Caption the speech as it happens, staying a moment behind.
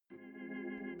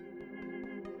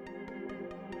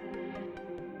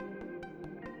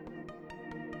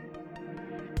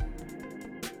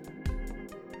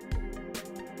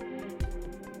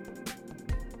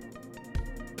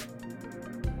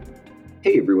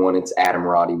Hey everyone, it's Adam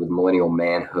Roddy with Millennial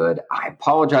Manhood. I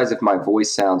apologize if my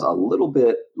voice sounds a little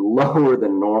bit lower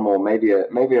than normal, maybe an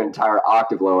entire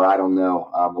octave lower. I don't know.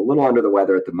 I'm a little under the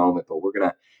weather at the moment, but we're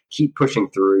gonna keep pushing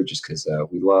through just because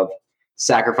we love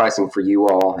sacrificing for you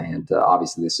all, and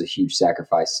obviously this is a huge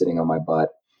sacrifice sitting on my butt,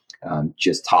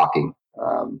 just talking.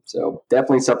 So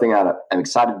definitely something I'm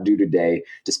excited to do today,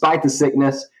 despite the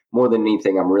sickness. More than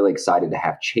anything, I'm really excited to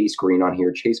have Chase Green on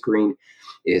here. Chase Green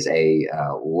is a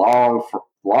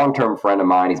long-term friend of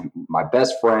mine. He's my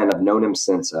best friend. I've known him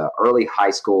since early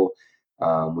high school.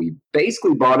 We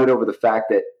basically bonded over the fact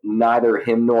that neither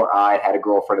him nor I had a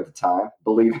girlfriend at the time.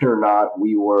 Believe it or not,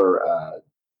 we were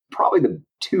probably the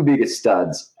two biggest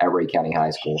studs at Ray County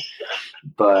High School.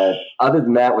 But other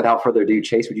than that, without further ado,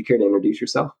 Chase, would you care to introduce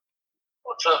yourself?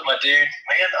 What's up, my dude?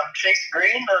 Man, I'm Chase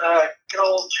Green, good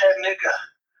old Chattanooga,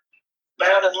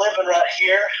 bound and living right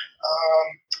here.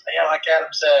 Like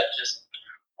Adam said, just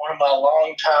one of my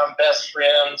longtime best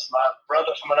friends, my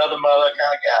brother from another mother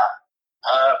kind of guy.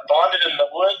 Bonded in the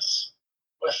woods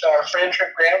with our friend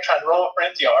Trent Graham trying to roll a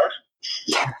friend's yard.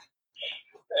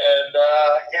 And,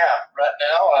 right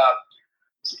now,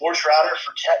 sports writer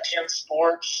for Cat 10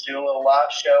 Sports, do a little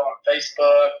live show on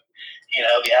Facebook,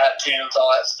 the iTunes,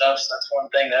 all that stuff. So that's one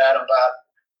thing that Adam and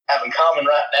I have in common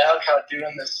right now, kind of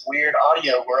doing this weird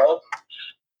audio world,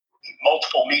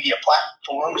 multiple media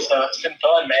platforms. So it's been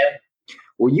fun, man.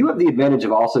 Well, you have the advantage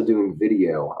of also doing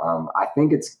video. I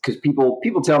think it's because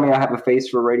people tell me I have a face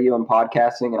for radio and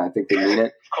podcasting, and I think they mean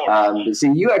it. But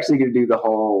see, you actually get to do the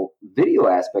whole video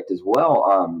aspect as well.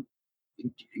 Are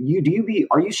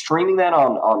you streaming that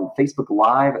on Facebook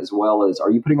Live as well as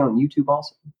are you putting it on YouTube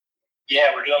also?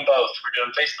 Yeah, we're doing both. We're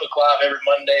doing Facebook Live every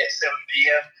Monday at 7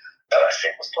 p.m.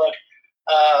 Shameless plug.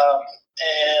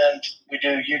 And we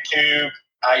do YouTube,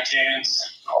 iTunes,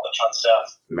 all the fun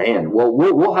stuff. Man, well,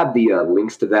 we'll have the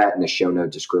links to that in the show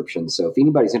note description. So if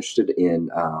anybody's interested in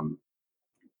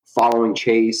following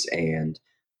Chase and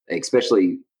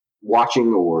especially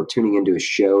watching or tuning into his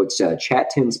show, it's Chat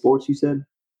 10 Sports, you said?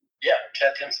 Yeah,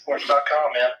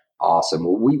 cat10sports.com, man. Awesome.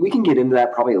 Well, we can get into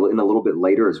that probably in a little bit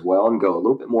later as well and go a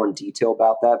little bit more in detail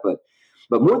about that. But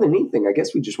more than anything, I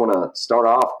guess we just want to start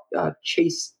off.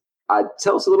 Chase,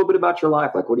 tell us a little bit about your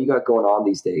life. Like, what do you got going on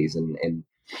these days? And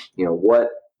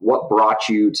what brought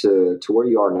you to where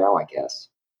you are now, I guess?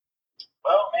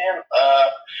 Well, man,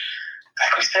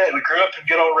 like we said, we grew up in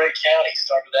good old Ray County.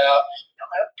 Started out,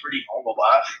 had a pretty normal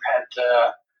life.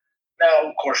 Now,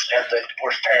 of course, had the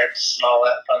divorced parents and all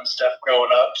that fun stuff growing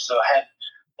up. So I had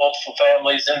multiple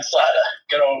families inside of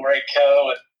good old Rayco,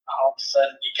 and all of a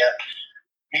sudden you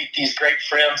meet these great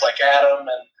friends like Adam,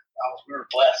 and we were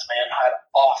blessed, man. I had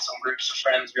awesome groups of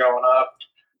friends growing up.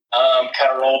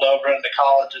 Kind of rolled over into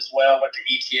college as well. Went to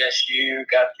ETSU,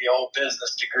 got the old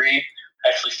business degree.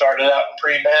 Actually started out in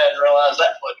pre-med and realized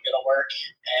that wasn't going to work.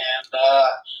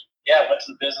 And went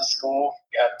to the business school.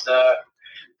 Got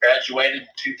graduated in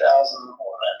 2013.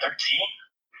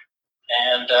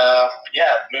 And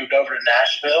moved over to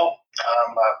Nashville.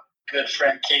 My good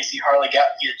friend Casey Harley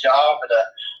got me a job at a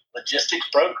logistics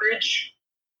brokerage.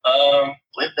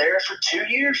 Lived there for 2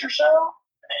 years or so,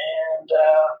 and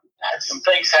had some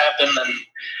things happen, and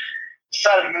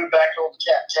decided to move back over to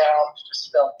Cattatown.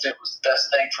 Just felt it was the best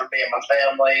thing for me and my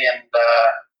family, and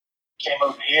came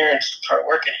over here and started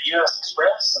working at U.S.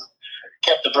 Express and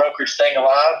kept the brokerage thing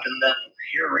alive. And then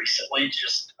here recently,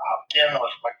 just hopped in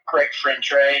with my great friend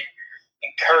Trey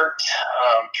and Kurt.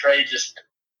 Trey just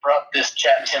brought this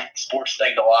Chat 10 Sports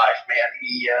thing to life, man.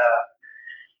 He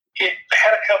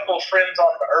had a couple of friends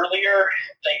on earlier.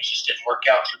 Things just didn't work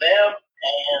out for them.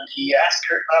 And he asked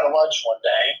Kurt and I to lunch one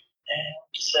day and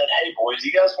said, "Hey, boys, you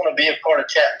guys want to be a part of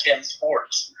Chat 10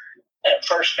 Sports?" And at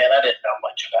first, man, I didn't know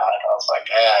much about it. I was like,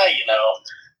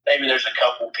 maybe there's a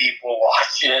couple people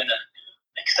watching. And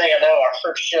next thing I know, our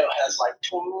first show has like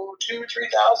 2,000 or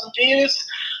 3,000 views.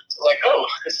 So like, oh,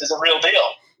 this is a real deal.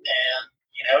 And,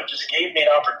 it just gave me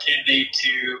an opportunity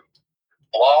to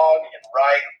blog and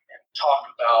write and talk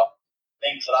about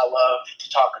things that I love to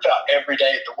talk about every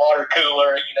day at the water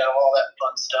cooler, all that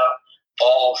fun stuff.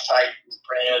 Balls, Titans,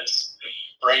 Reds,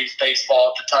 Braves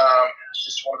baseball at the time. It's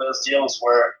just one of those deals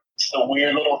where it's the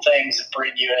weird little things that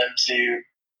bring you into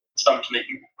something that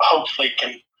you hopefully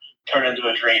can turn into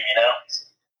a dream,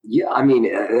 Yeah, I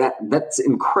mean, that's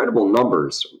incredible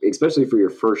numbers, especially for your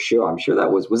first show. I'm sure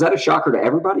was that a shocker to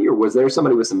everybody, or was there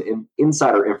somebody with some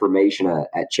insider information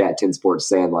at Chat 10 Sports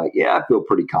saying like, yeah, I feel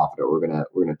pretty confident we're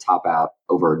gonna top out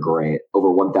over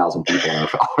 1,000 people on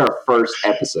our first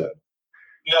episode?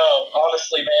 No,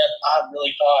 honestly, man, I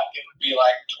really thought it would be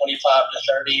like 25 to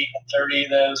 30, and 30 of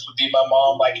those would be my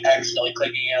mom like accidentally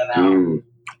clicking in and out.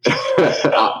 It's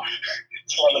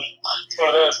one of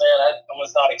those, man. I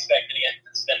was not expecting it.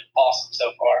 It's been awesome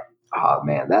so far. Oh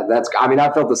man, that's. I mean,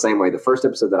 I felt the same way. The first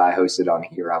episode that I hosted on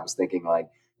here, I was thinking like,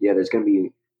 yeah, there's going to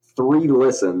be 3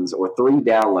 listens or 3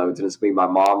 downloads, and it's going to be my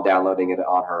mom downloading it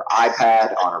on her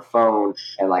iPad, on her phone,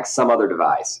 and like some other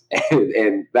device,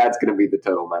 and that's going to be the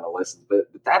total amount of listens. But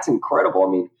that's incredible. I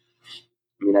mean,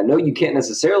 I know you can't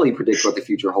necessarily predict what the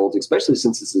future holds, especially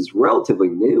since this is relatively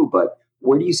new. But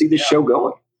where do you see this show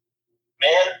going?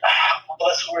 Man, well,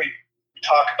 that's where we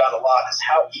talk about a lot is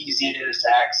how easy it is to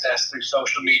access through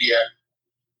social media.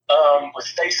 With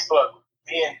Facebook,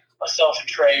 me and myself and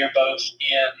Trey are both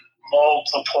in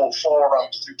multiple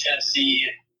forums through Tennessee,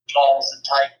 Vols and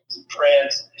Titans and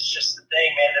Preds. It's just the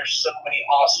thing, man. There's so many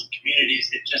awesome communities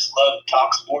that just love to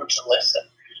talk sports and listen.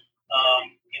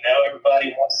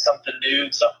 Everybody wants something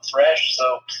new, something fresh.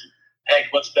 So,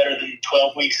 heck, what's better than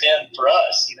 12 weeks in for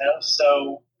us?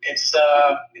 So it's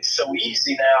so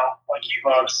easy now. Like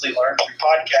you've obviously learned through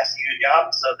podcasting and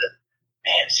Yamasa that,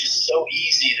 man, it's just so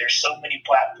easy. There's so many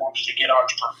platforms to get on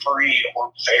for free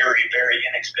or very, very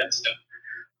inexpensive.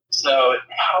 So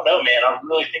I don't know, man. I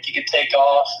really think you could take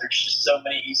off. There's just so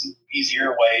many easier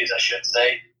ways, I should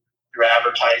say, through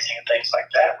advertising and things like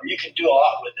that, where you can do a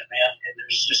lot with it, man. And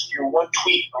there's just you're one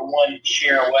tweet or one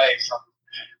share away from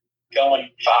going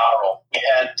viral. We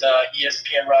had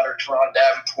ESPN writer Teron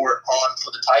Davenport on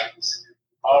for the Titans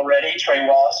already. Trey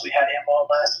Wallace, we had him on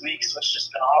last week, so it's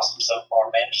just been awesome so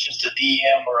far, man. It's just a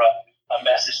DM or a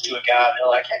message to a guy, and they're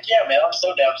like, heck yeah, man, I'm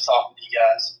so down to talk with you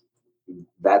guys.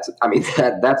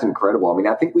 That's incredible. I mean,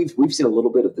 I think we've seen a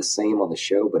little bit of the same on the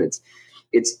show, but it's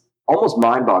almost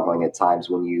mind-boggling at times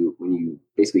when you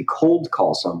basically cold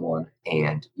call someone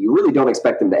and you really don't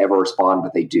expect them to ever respond,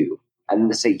 but they do, and then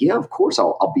to say, yeah, of course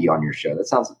I'll be on your show. That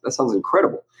sounds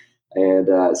incredible, and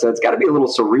so it's got to be a little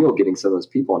surreal getting some of those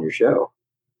people on your show.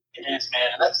 It is, man,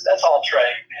 and that's all Trey,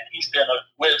 man. He's been a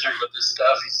wizard with this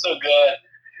stuff. He's so good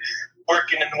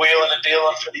working and wheeling and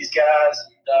dealing for these guys,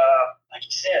 and like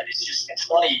you said, it's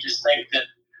funny. You just think that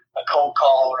a cold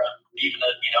call or even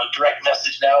a direct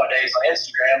message nowadays on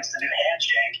Instagram is the new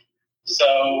handshake.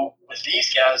 So with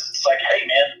these guys, it's like, hey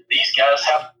man, these guys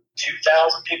have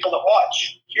 2,000 people that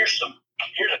watch. Here's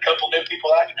a couple new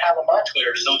people I can have on my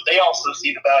Twitter, so they also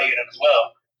see the value in it as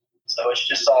well. So it's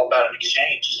just all about an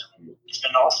exchange. It's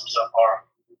been awesome so far.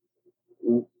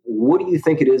 What do you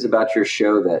think it is about your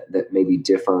show that may be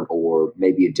different, or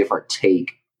maybe a different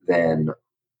take than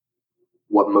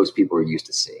what most people are used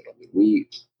to seeing? I mean,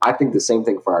 I think the same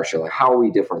thing for our show. Like, how are we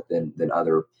different than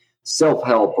other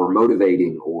self-help or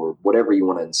motivating or whatever you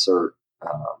want to insert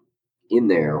in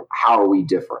there? How are we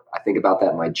different? I think about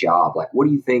that in my job. Like, what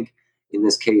do you think in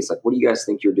this case? Like, what do you guys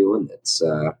think you're doing that's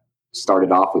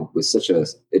started off with such a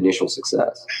initial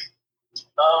success?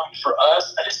 For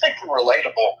us, I just think we're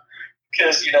relatable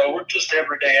because, we're just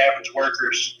everyday average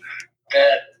workers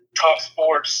that talk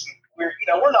sports. We're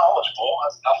knowledgeable.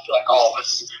 I feel like all of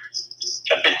us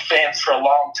have been fans for a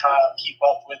long time, keep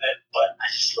up with it, but I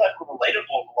just feel like we're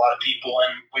relatable with a lot of people,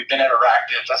 and we've been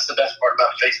interactive. That's the best part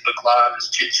about Facebook Live is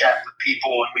chit-chat with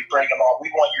people, and we bring them on. We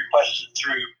want your questions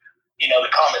through, the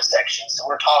comment section, so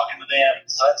we're talking to them.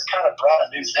 So that's kind of brought a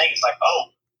new thing. It's like, oh,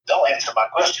 they'll answer my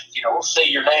questions. We'll say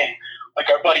your name. Like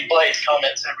our buddy Blaze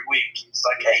comments every week. It's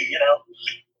like, hey,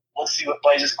 let's see what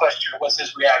Blaze's question, what's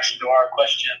his reaction to our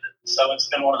question. So it's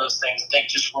been one of those things. I think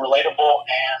just relatable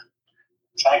and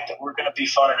the fact that we're going to be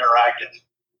fun and interactive.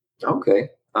 Okay.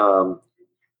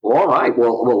 Well, all right.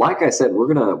 Well, like I said,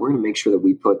 we're gonna make sure that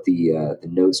we put the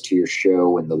notes to your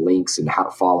show and the links and how to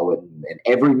follow it and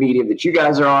every medium that you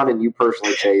guys are on and you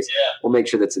personally, Chase. Yeah. We'll make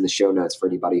sure that's in the show notes for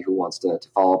anybody who wants to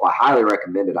follow up. I highly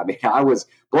recommend it. I mean, I was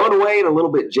blown away and a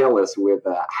little bit jealous with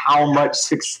how much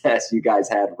success you guys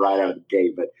had right out of the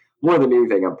gate. But more than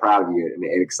anything, I'm proud of you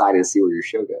and excited to see where your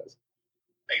show goes.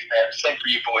 Thanks, man. Same for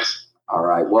you, boys. All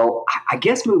right. Well, I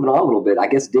guess moving on a little bit,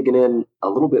 digging in a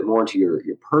little bit more into your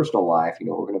personal life,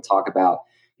 we're going to talk about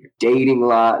your dating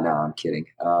life. No, I'm kidding.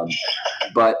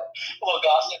 But a little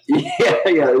gossip.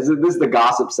 Yeah. This is the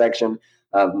gossip section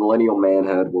of Millennial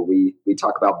Manhood, where we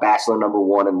talk about bachelor number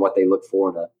one and what they look for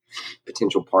in a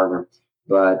potential partner.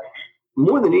 But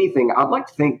more than anything, I'd like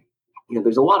to think,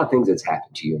 there's a lot of things that's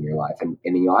happened to you in your life, and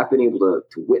I've been able to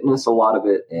witness a lot of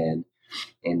it and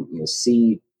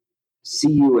see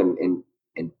you and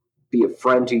be a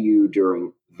friend to you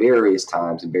during various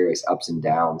times and various ups and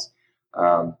downs.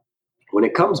 When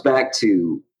it comes back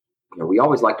to, we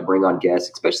always like to bring on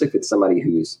guests, especially if it's somebody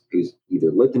who's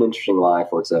either lived an interesting life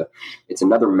or it's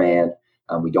another man.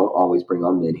 We don't always bring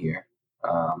on men here.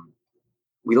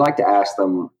 We like to ask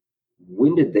them,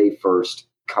 when did they first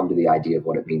come to the idea of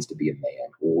what it means to be a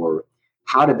man, or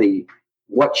how did they,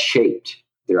 what shaped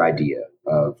their idea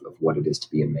of what it is to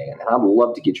be a man? And I'd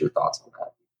love to get your thoughts on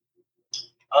that.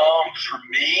 For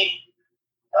me,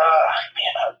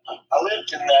 I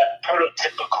lived in that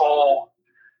prototypical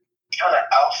kind of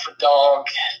alpha dog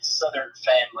Southern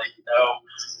family.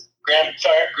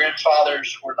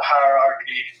 Grandfathers were the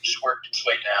hierarchy, just worked its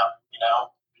way down.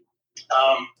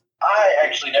 I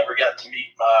actually never got to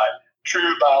meet my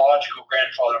true biological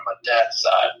grandfather on my dad's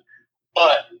side,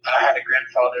 but I had a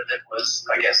grandfather that was,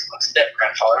 I guess, a step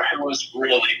grandfather who was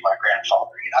really my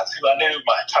grandfather. That's who I knew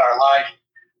my entire life.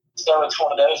 So it's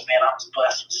one of those, man, I was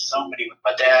blessed with so many, with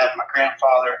my dad, my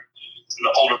grandfather, and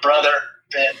the older brother,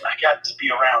 that I got to be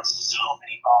around so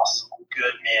many awesome,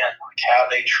 good men, like how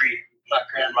they treat my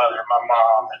grandmother, my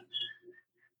mom. And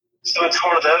so it's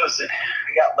one of those that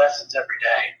I got lessons every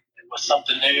day. It was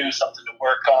something new, something to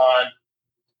work on,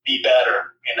 be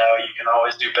better. You can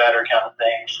always do better kind of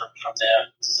thing from them.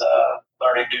 It's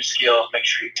learning new skills, make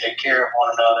sure you take care of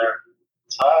one another.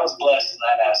 So I was blessed in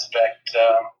that aspect.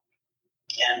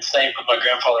 And same with my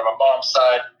grandfather on my mom's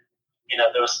side.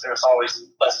 There was always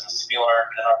lessons to be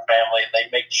learned in our family. They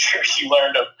make sure you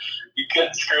learned them. You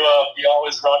couldn't screw up. You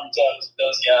always run into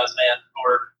those guys, man,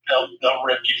 or they'll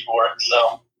rip you for it.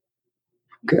 So.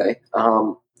 Okay.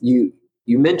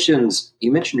 You mentioned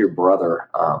your brother.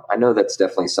 I know that's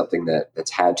definitely something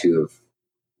that's had to have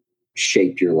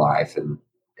shaped your life. And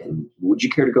would you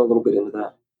care to go a little bit into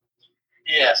that?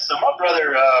 Yeah, so my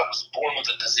brother was born with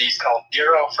a disease called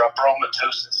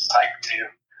neurofibromatosis type 2.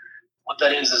 What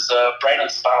that is brain and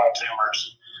spinal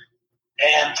tumors.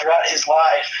 And throughout his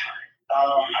life,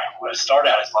 when it started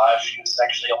out his life, he was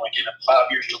actually only given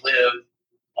 5 years to live.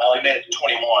 Well, he made it to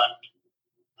 21.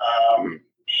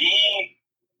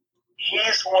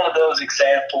 He's one of those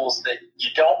examples that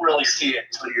you don't really see it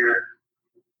until you're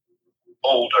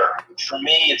older. For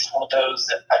me, it's one of those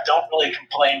that I don't really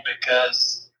complain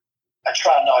because I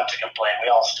try not to complain. We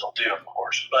all still do, of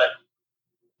course, but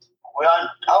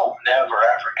I'll never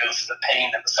ever go through the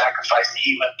pain and the sacrifice that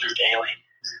he went through daily.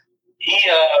 He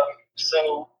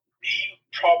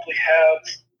probably have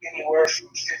anywhere from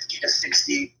 50 to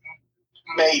 60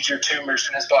 major tumors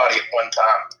in his body at one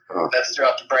time. Oh. That's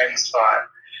throughout the brain and spine.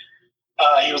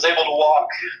 He was able to walk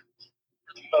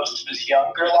for most of his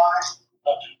younger life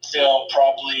up until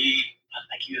probably, I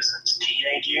think he was in his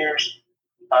teenage years.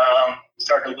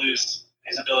 Started to lose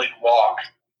his ability to walk.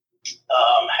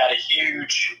 Had a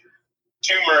huge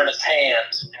tumor in his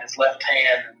hand, in his left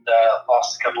hand, and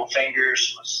lost a couple of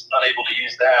fingers, was unable to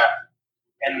use that.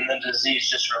 And the disease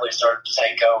just really started to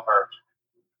take over.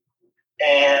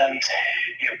 And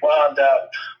it wound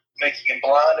up making him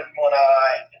blind in one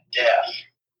eye and deaf.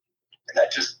 And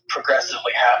that just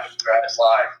progressively happened throughout his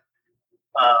life.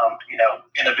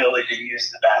 Inability to use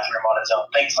the bathroom on his own,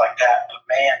 things like that. But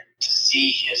man, to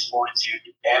see his fortitude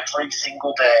every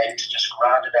single day to just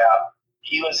grind it out,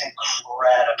 he was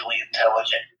incredibly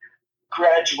intelligent.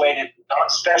 Graduated,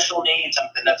 not special needs,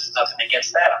 and that's nothing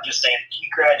against that. I'm just saying he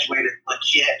graduated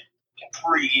legit in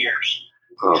 3 years.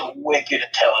 Oh. Wicked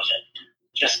intelligent.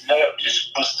 Just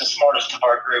was the smartest of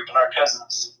our group, and our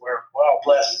cousins were all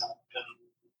blessed.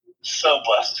 So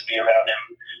blessed to be around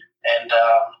him. And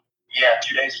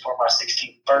 2 days before my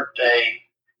 16th birthday,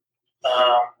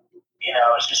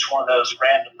 it's just one of those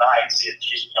random nights. You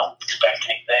just don't expect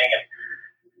anything. And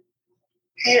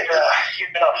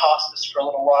he'd been on hospice for a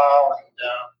little while, and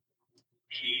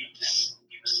he was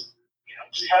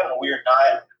just having a weird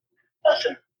night.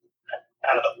 Nothing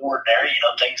out of the ordinary.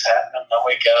 Things happen. And I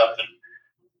wake up and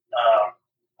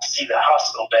see the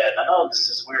hospital bed. I know this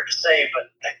is weird to say, but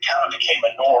it kind of became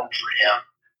a norm for him.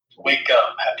 Wake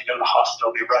up, have to go to the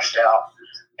hospital, be rushed out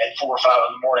at 4 or 5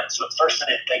 in the morning. So at first I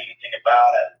didn't think anything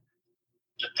about it.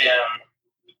 But then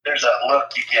there's that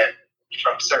look you get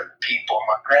from certain people.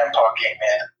 My grandpa came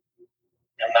in,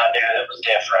 and I knew it was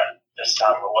different. This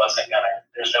time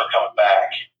there's no coming back.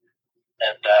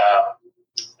 And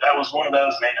that was one of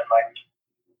those, man, like,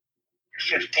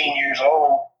 you're 15 years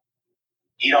old,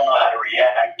 you don't know how to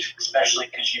react, especially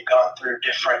because you've gone through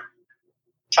different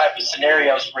type of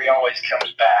scenarios where he always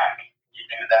comes back. You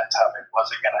knew that time it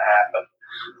wasn't going to happen.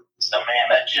 So, man,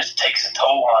 that just takes a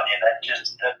toll on you. That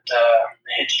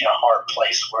hits you in a hard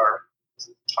place where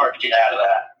it's hard to get out of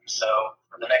that. So,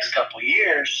 for the next couple of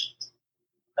years,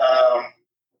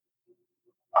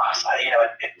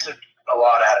 it took a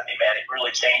lot out of me, man. It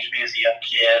really changed me as a young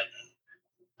kid.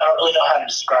 I don't really know how to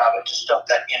describe it. Just felt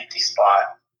that empty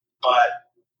spot. But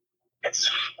it's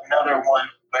another one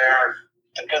where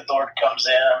the good Lord comes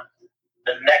in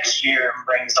the next year and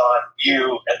brings on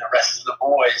you and the rest of the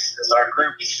boys as our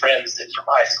group of friends from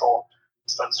high school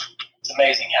So it's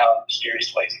amazing how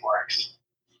mysterious ways he works.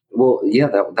 Well, yeah,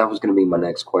 that was going to be my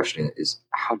next question is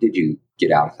how did you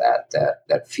get out of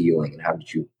that feeling and how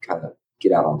did you kind of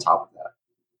get out on top of that?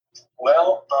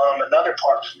 Well, another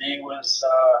part for me was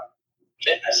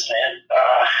fitness, man.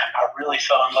 I really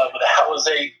fell in love with it. I was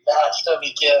a fat,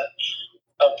 stubby kid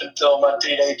up until my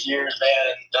teenage years,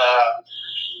 man. And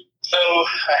so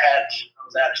I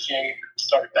was out of shape,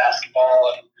 started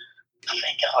basketball, and I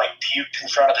think I like puked in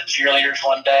front of the cheerleaders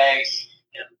one day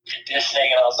in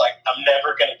conditioning, and I was like, I'm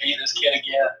never going to be this kid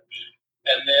again.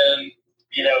 And then,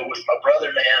 with my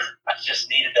brother, man, I just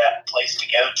needed that place to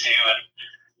go to, and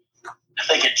I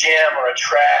think a gym or a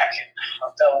track. And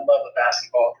I fell in love with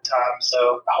basketball at the time,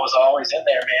 so I was always in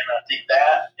there, man. I think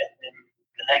that, and then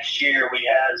the next year we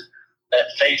had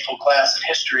that fateful class in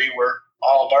history where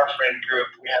all of our friend group,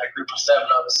 we had a group of 7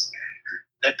 of us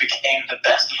that became the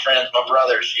best of friends, my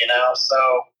brothers.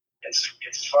 So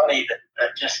it's funny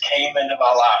that just came into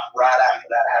my life right after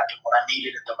that happened when I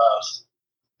needed it the most.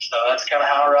 So that's kind of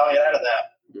how I rallied out of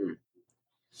that. Mm.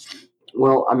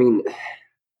 Well, I mean,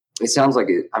 it sounds like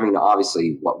it. I mean,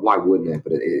 obviously, why wouldn't it?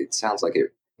 But it sounds like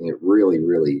it really,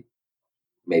 really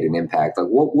made an impact. Like,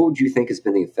 what would you think has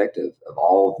been the effect of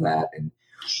all of that and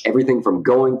everything from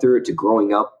going through it to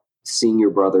growing up, seeing your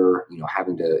brother,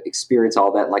 having to experience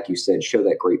all that, like you said, show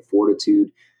that great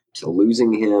fortitude to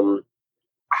losing him.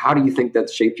 How do you think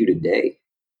that's shaped you today?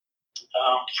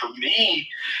 For me,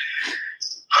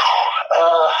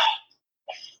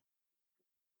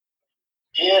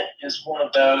 it is one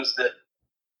of those that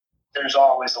there's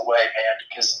always a way, man,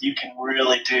 because you can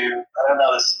really do. I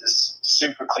know this is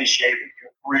super cliche,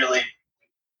 but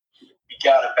you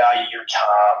got to value your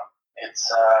time. It's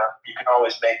you can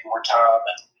always make more time,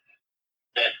 and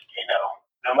that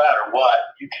no matter what,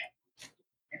 you can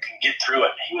get through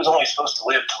it. He was only supposed to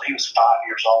live till he was 5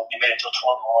 years old. He made it till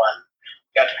 21.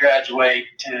 Got to graduate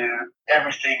to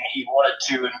everything he wanted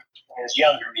to in his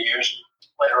younger years.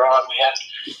 Later on, we had,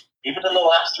 even in the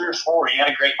last 3 or 4, he had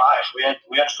a great life. We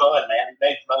had fun, man. We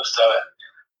made the most of it.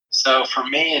 So for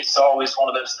me, it's always one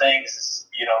of those things. Is,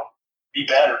 be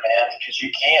better, man, because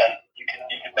you can. You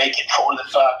can make it more than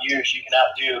 5 years. You can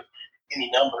outdo any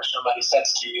number somebody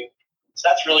sets to you. So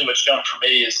that's really what's done for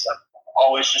me. Is I'm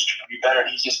always just trying to be better. And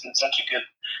he's just been such a good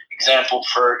example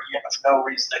for no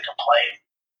reason to complain.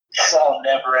 Because I'll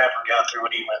never ever go through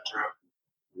what he went through.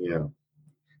 Yeah.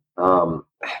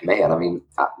 Man, I mean,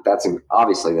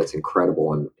 obviously that's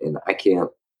incredible, and I can't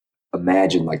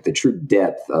imagine like the true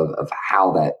depth of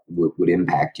how that would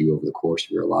impact you over the course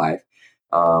of your life.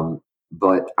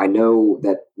 But I know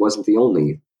that wasn't the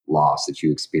only loss that you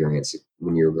experienced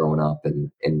when you were growing up,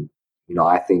 and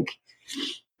I think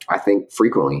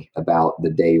frequently about the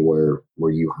day where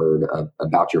you heard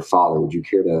about your father. Would you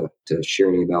care to share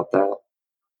any about that?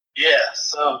 Yeah,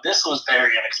 so this was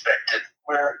very unexpected.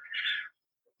 Where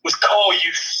with Cole,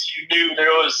 you knew there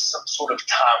was some sort of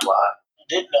timeline. You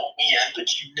didn't know when, but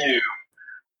you knew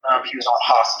he was on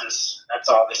hospice. That's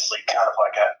obviously kind of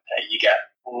like you got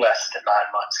less than 9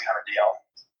 months kind of deal.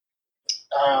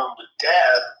 With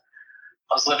Dad,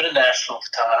 I was living in Nashville at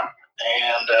the time,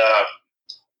 and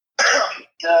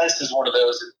this is one of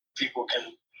those that people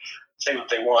can say what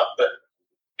they want, but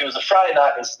it was a Friday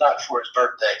night, and it's not before his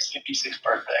birthday, his 56th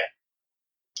birthday.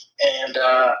 And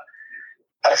I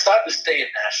decided to stay in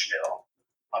Nashville.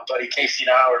 My buddy Casey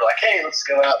and I were like, "Hey, let's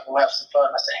go out and we'll have some fun."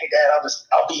 I said, "Hey, Dad,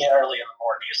 I'll be in early in the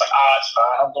morning." He was like, "Oh, it's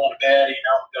fine. I'm going to bed.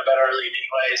 I'm going to bed early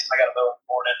anyways. I got to go in the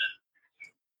morning,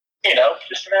 and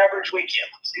just an average weekend."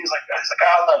 So he was like,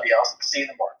 "I love you. I'll see you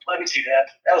in the morning." "Love you too, Dad."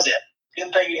 That was it.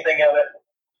 Didn't think anything of it.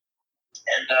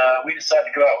 And we decided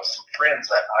to go out with some friends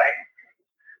that night.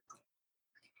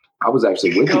 I was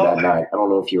actually with you that night. I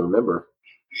don't know if you remember.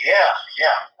 Yeah.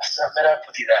 I met up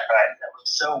with you that night. That was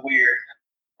so weird.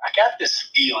 I got this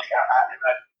feeling.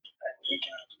 You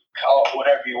can call it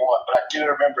whatever you want, but I do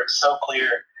remember it so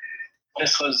clear.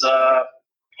 This was, 11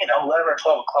 or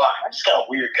 12 o'clock. I just got a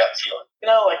weird gut feeling. I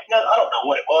don't know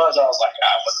what it was. I was like,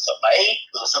 was it something I ate?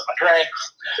 Was it something I drank?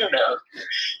 Who knows?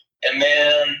 And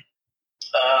then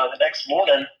the next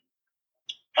morning,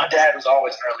 my dad was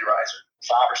always an early riser,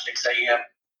 5 or 6 a.m.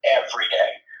 every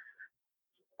day.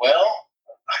 Well,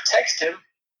 I text him.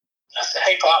 I said,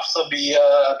 "Hey, Pops, I'll be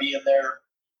in there,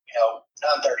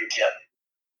 9:30, 10."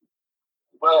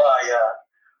 Well, I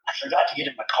forgot to get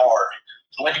him a card.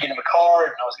 So I went to get him a card,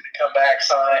 and I was going to come back,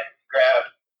 sign, grab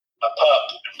a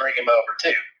pup, and bring him over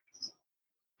too.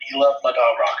 He loved my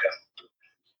dog Rocco.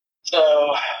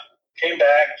 So came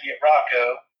back to get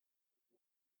Rocco,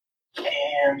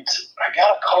 and I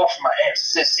got a call from my Aunt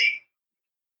Sissy.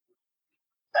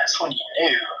 That's when you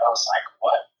knew. I was like,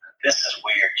 "What this is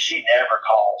weird. She never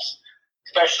calls,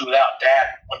 especially without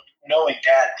Dad, knowing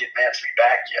Dad didn't answer me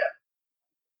back yet.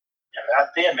 And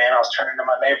right then, man, I was turning to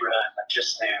my neighborhood, and I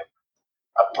just knew.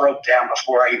 I broke down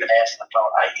before I even answered the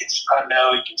phone. I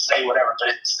know you can say whatever, but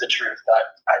it's the truth.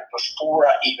 Before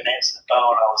I even answered the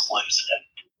phone, I was losing it.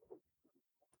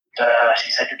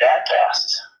 She said, your dad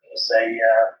passed. It was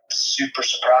a super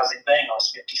surprising thing on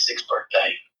his 56th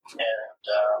birthday. And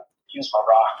he was my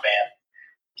rock, man.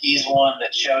 He's one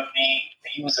that showed me,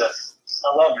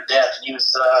 I love him to death. And he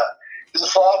was a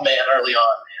flawed man early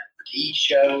on, man. But he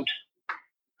showed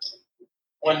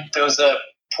when there was a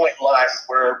point in life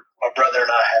where my brother and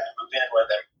I had to move in with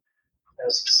him. It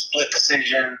was a split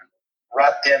decision,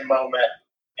 right then moment,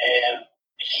 and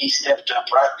he stepped up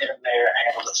right then and there and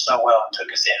handled it so well and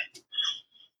took us in.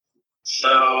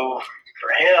 So for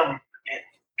him, it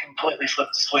completely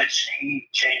flipped the switch. He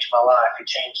changed my life. He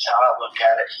changed how I look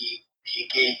at it. He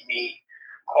gave me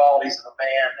qualities of a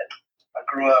man that I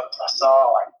grew up, I saw,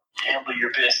 like handle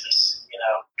your business,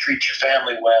 treat your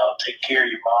family well, take care of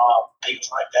your mom, things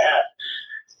like that.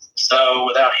 So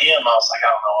without him, I was like, I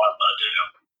don't know what I'm going to do.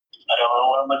 I don't know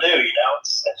what I'm going to do.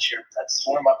 That's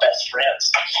one of my best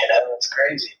friends. It's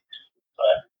crazy.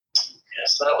 But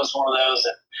so that was one of those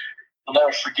that I'll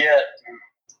never forget.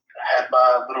 I had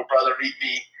my little brother meet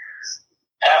me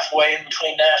halfway in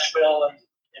between Nashville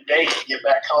and Dayton to get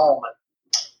back home. And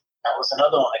that was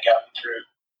another one that got me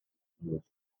through.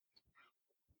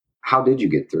 How did you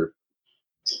get through?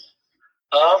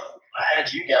 I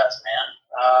had you guys, man.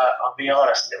 I'll be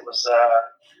honest. It was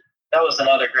that was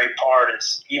another great part.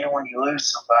 Is even when you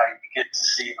lose somebody, you get to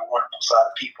see the wonderful side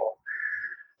of people.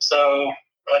 So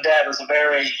my dad was a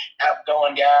very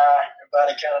outgoing guy.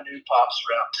 Everybody kind of knew Pops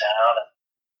around town,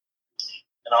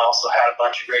 and I also had a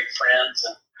bunch of great friends.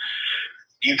 And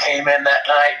you came in that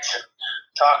night and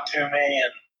talked to me,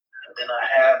 and then I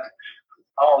had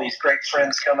all these great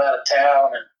friends come out of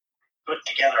town and put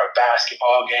together a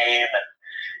basketball game, and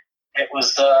it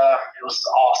was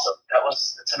awesome.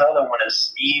 It's another one.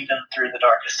 Is even through the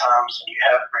darkest times, when you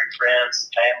have great friends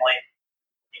and family,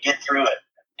 you get through it.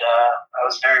 And I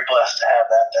was very blessed to have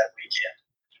that weekend.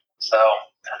 So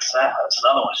that's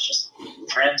another one. It's just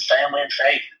friends, family, and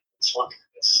faith. It's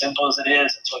as simple as it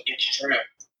is. It's what gets you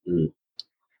through. Mm.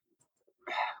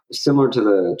 Similar to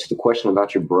the question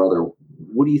about your brother,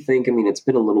 what do you think? I mean, it's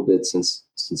been a little bit since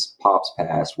Pops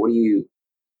passed. What do you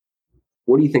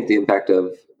think the impact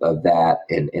of that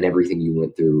and everything you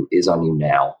went through is on you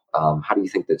now? How do you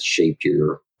think that's shaped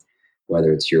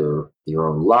whether it's your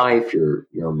own life, your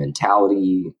own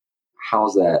mentality?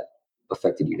 How's that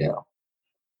affected you now?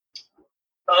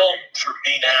 For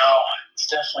me now, it's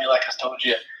definitely like I told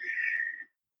you.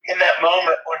 In that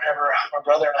moment, whenever my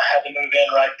brother and I had to move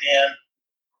in right then,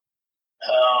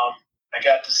 I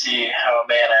got to see how a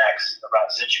man acts in the right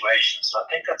situation. So I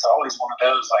think that's always one of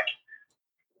those, like,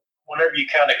 whenever you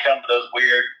kind of come to those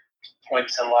weird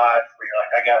points in life where you're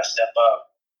like, I got to step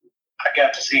up, I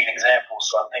got to see an example.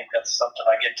 So I think that's something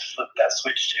I get to flip that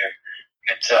switch to.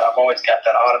 I've always got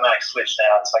that automatic switch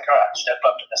now. It's like, all right, step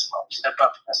up in this moment,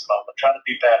 try to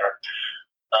be better.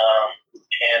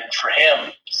 And for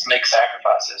him, just make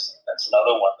sacrifices. That's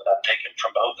another one that I've taken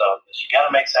from both of them, is you got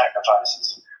to make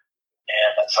sacrifices.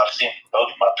 And that's what I've seen from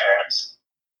both of my parents.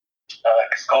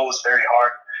 Because Cole was very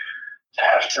hard to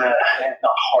have to,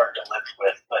 not hard to live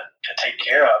with, but to take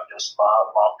care of. His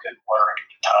mom couldn't work at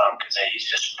the time because he's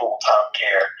just full-time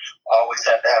care. Always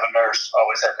had to have a nurse,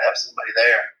 always had to have somebody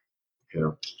there.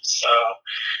 Yeah. So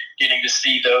getting to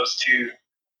see those two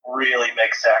really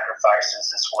make sacrifices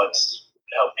is what's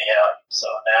helped me out. So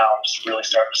now I'm just really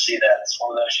starting to see that. It's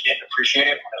one of those you didn't appreciate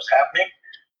it when it was happening.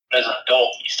 But as an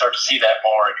adult, you start to see that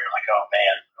more, and you're like, oh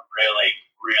man, I really,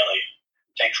 really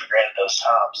take for granted those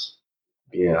times.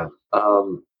 Yeah.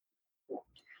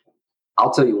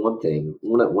 I'll tell you one thing.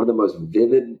 One of the most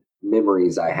vivid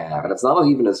memories I have, and it's not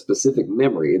even a specific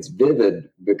memory, it's vivid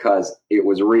because it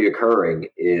was reoccurring,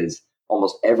 is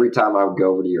almost every time I would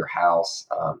go over to your house,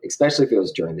 especially if it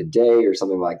was during the day or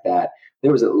something like that,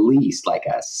 there was at least like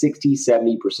a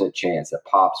 60-70% chance that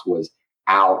Pops was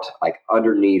out, like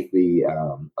underneath the,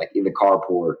 like in the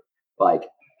carport, like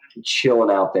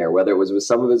chilling out there, whether it was with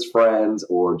some of his friends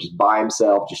or just by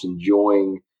himself, just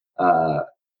enjoying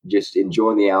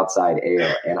the outside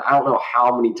air. And I don't know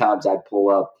how many times I'd pull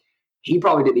up. He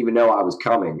probably didn't even know I was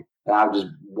coming. And I would just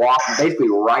walk basically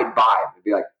right by him and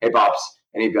be like, hey, Pops.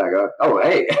 And he'd be like, oh,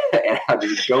 hey. And I'd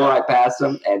just go right past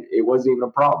him. And it wasn't even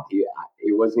a problem.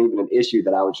 It wasn't even an issue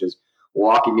that I was just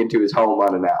walking into his home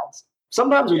unannounced.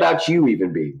 Sometimes without you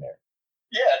even being there.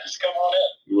 Yeah, just come on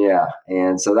in. Yeah.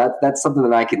 And so that's something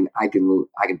that I can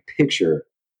picture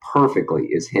perfectly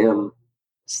is him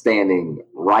standing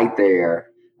right there,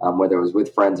 whether it was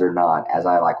with friends or not, as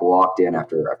I like walked in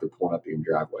after pulling up in your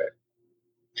driveway.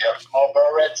 Yeah,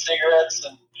 Marlboro Red cigarettes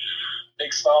and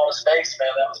big smile on his face, man.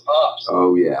 That was Pops.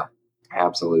 Oh yeah,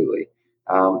 absolutely.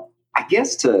 I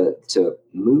guess to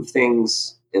move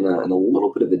things in a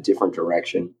little bit of a different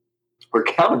direction, we're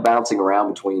kind of bouncing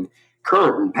around between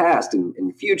current and past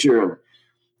and future and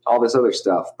all this other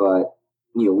stuff. But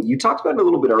you talked about it a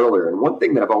little bit earlier, and one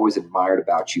thing that I've always admired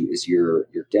about you is your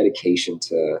dedication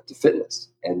to fitness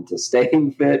and to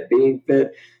staying fit, being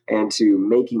fit, and to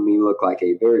making me look like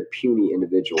a very puny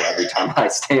individual every time I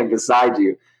stand beside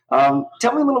you.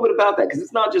 Tell me a little bit about that, because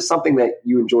it's not just something that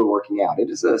you enjoy working out; it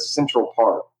is a central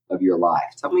part of your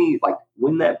life. Tell me, like,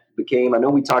 when that became. I know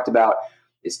we talked about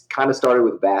it's kind of started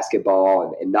with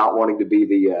basketball and not wanting to be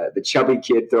the chubby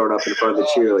kid thrown up in front of the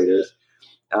cheerleaders.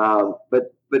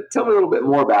 But tell me a little bit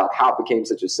more about how it became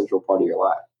such a central part of your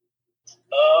life.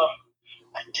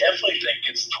 I definitely think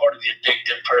it's part of the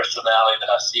addictive personality that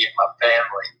I see in my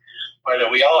family. Whether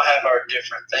we all have our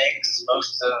different things,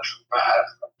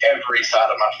 every side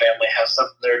of my family has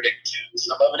something they're addicted to.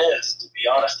 Some of it is, to be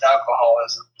honest,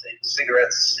 alcoholism,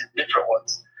 cigarettes, and different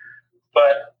ones.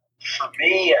 But for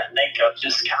me, I think I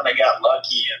just kind of got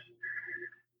lucky, and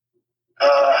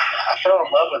I fell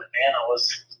in love with it, man.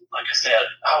 Like I said,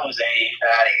 I was a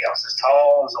fatty. I was as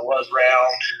tall as I was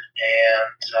round,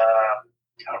 and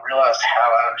I realized how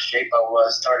out of shape I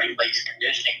was starting these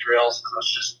conditioning drills. It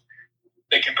was just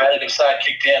the competitive side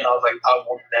kicked in. I was like, I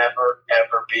will never,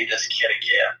 ever be this kid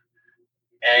again.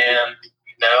 And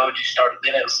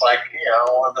then it was like,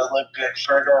 I wanted to look good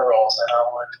for girls, and I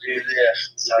wanted to do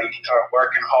this. So you start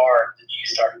working hard, and you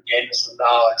start gaining some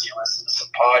knowledge. You listen to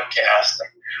some podcasts,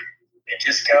 and it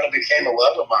just kind of became a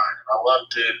love of mine. I love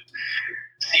to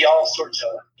see all sorts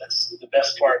of. That's the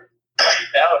best part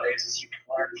nowadays is you can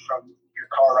learn from your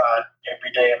car ride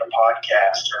every day in a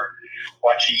podcast or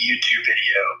watch a YouTube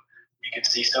video. You can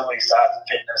see so many sides of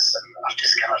fitness, and I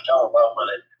just kind of fell in love with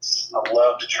it. I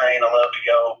love to train. I love to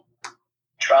go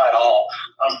try it all.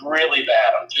 I'm really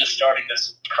bad. I'm just starting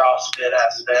this CrossFit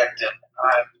aspect, and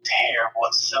I'm terrible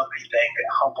at so many things. It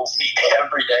humbles me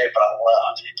every day, but I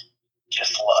love it.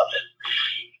 Just love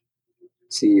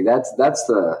it. See, that's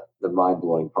the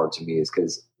mind-blowing part to me, is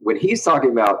because when he's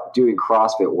talking about doing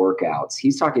CrossFit workouts,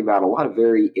 he's talking about a lot of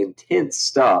very intense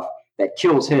stuff that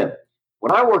kills him.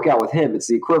 When I work out with him, it's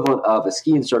the equivalent of a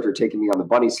ski instructor taking me on the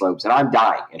bunny slopes, and I'm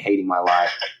dying and hating my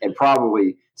life and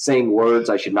probably saying words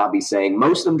I should not be saying,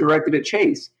 most of them directed at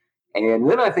Chase. And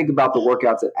then I think about the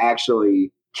workouts that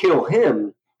actually kill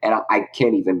him, and I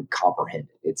can't even comprehend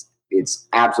it. It's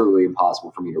absolutely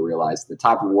impossible for me to realize the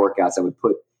type of workouts that would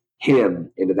put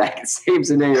him into that same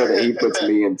scenario that he puts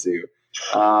me into.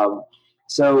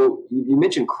 So you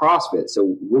mentioned CrossFit.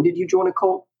 So when did you join a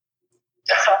cult?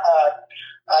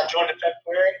 I joined in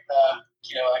February.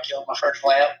 I killed my first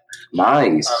lamb.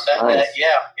 Nice. Yep.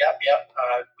 We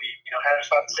had a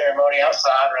fun ceremony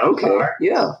outside around the fire.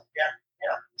 Yeah.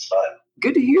 It's fun.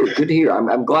 Good to hear.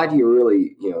 I'm glad you're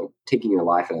really, taking your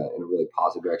life in a really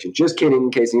positive direction. Just kidding,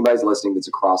 in case anybody's listening that's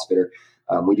a CrossFitter.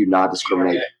 We do not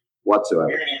discriminate whatsoever.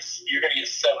 You're going to get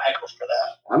so heckled for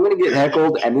that. I'm going to get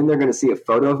heckled, and then they're going to see a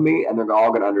photo of me, and they're all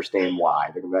going to understand why.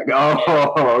 They're going to be like,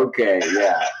 oh, okay,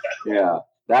 yeah.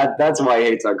 That's why he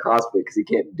hates on CrossFit, because he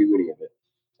can't do any of it.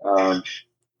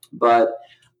 But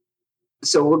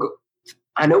so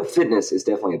I know fitness is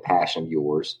definitely a passion of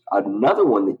yours. Another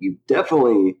one that you've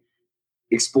definitely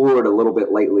explored a little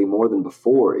bit lately, more than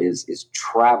before, is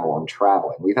travel and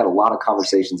traveling. We've had a lot of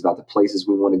conversations about the places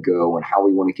we want to go and how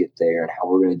we want to get there and how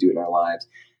we're going to do it in our lives.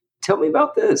 Tell me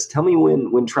about this. Tell me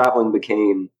when traveling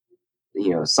became,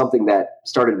 something that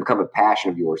started to become a passion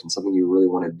of yours and something you really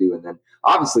wanted to do. And then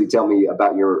obviously tell me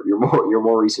about your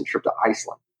more recent trip to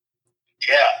Iceland.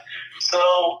 Yeah.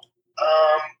 So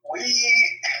this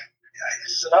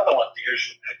is another one.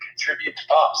 Here's a contribute to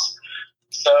Pops.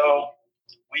 So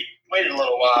we waited a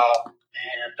little while,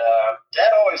 and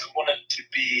Dad always wanted to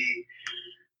be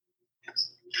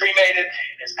cremated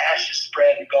and his ashes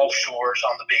spread in Gulf Shores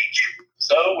on the beach.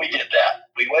 So we did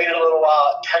that. We waited a little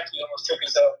while. It technically almost took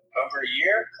us over a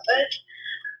year, I think.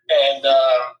 And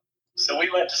so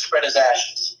we went to spread his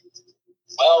ashes.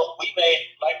 Well, we made,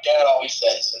 like Dad always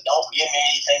says, don't give me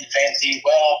anything fancy.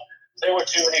 Well, there were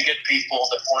too many good people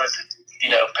that wanted to,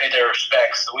 pay their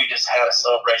respects. So we just had a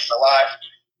celebration of life,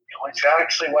 which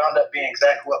actually wound up being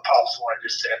exactly what Pops wanted.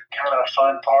 Just kind of a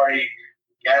fun party,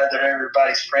 gathered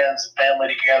everybody's friends and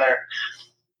family together.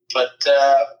 But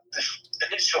the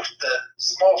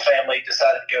small family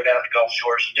decided to go down to Gulf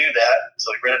Shores to do that.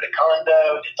 So we rented a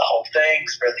condo, did the whole thing,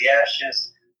 spread the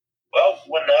ashes. Well,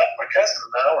 one night, my cousin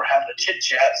and I were having a chit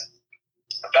chat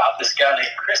about this guy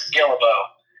named Chris Guillebeau.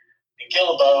 And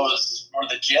Guillebeau is one of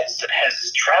the gents that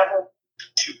has traveled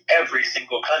to every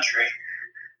single country.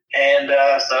 And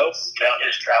so found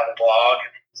his travel blog.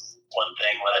 One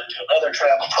thing led to another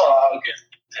travel blog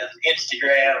and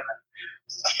Instagram.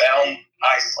 I found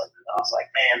Iceland. And I was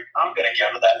like, man, I'm going to go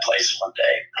to that place one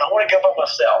day. And I want to go by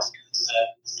myself because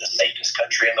it's the safest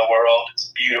country in the world.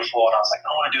 It's beautiful. And I was like,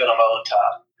 I want to do it on my own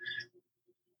time.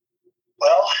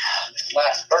 Well, this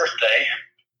last birthday,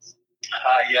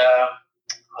 I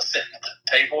was sitting at the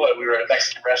table and we were at a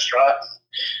Mexican restaurant.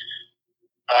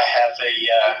 I have a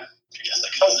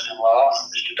cousin-in-law,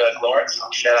 Mr. Doug Lawrence.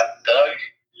 I'll shout out to Doug.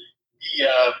 He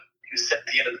was sitting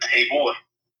at the end of the table and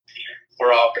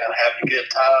we're all kind of having a good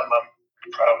time.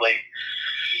 I'm probably,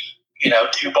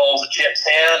 2 bowls of chips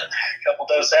in, a couple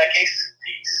Dos Equis.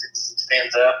 He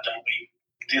stands up and we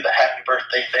do the happy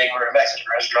birthday thing. We're at a Mexican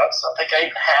restaurant, so I think I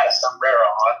even had a sombrero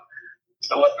on.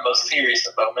 So it wasn't the most serious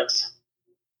of moments.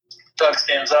 Doug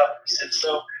stands up. He said,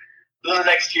 so in the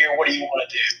next year, what do you want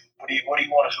to do? What do you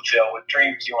want to fulfill? What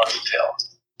dreams do you want to fulfill?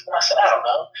 And I said, I don't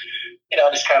know. I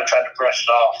just kind of tried to brush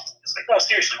it off. He's like, no,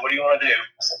 seriously, what do you want to do?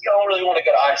 I said, I don't really want to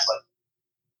go to Iceland.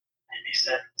 And he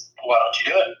said, well, why don't you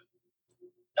do it?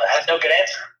 And I had no good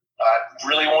answer. I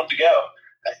really wanted to go.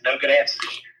 I had no good answer.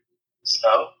 So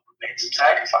I made some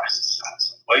sacrifices. I was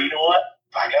like, well, you know what?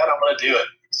 By God, I'm going to do it.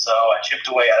 So I chipped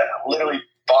away at it. I literally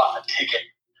bought a ticket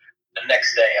the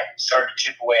next day. I started to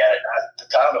chip away at it. At the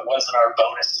time, it wasn't our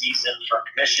bonus season for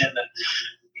commission. And,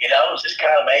 I was just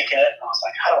kind of making it. I was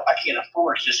like, I can't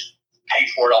afford to just pay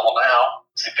for it all now.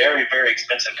 It's a very, very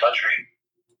expensive country.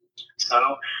 So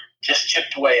just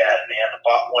chipped away at it, man. I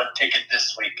bought one ticket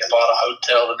this week. I bought a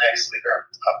hotel the next week.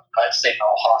 I stayed in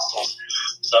all hostels.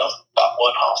 So bought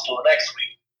one hostel the next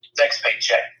week, next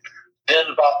paycheck. Then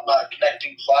I bought my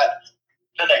connecting flight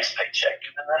the next paycheck.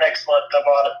 And then the next month I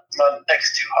bought my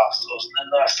next 2 hostels.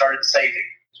 And then I started saving,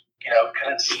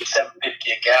 because it's $7.50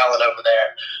 a gallon over there.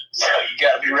 So you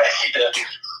got to be ready to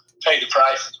pay the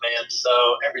prices, man.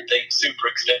 So everything's super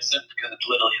expensive because it's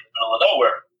literally in the middle of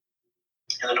nowhere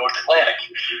in the North Atlantic.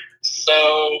 So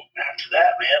after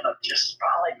that, man, I've just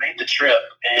finally made the trip,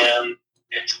 and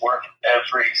it's worth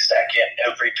every second,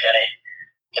 every penny.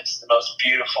 It's the most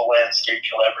beautiful landscape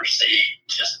you'll ever see.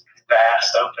 Just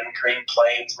vast, open, green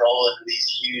plains roll into these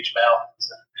huge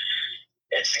mountains.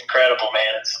 And it's incredible,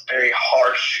 man. It's a very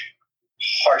harsh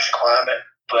climate,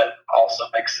 but also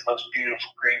makes the most beautiful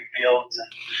green fields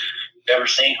I've ever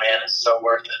seen, man. It's so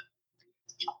worth it.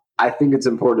 I think it's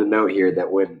important to note here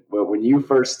that when you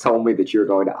first told me that you were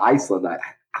going to Iceland,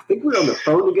 I think we were on the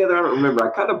phone together. I don't remember.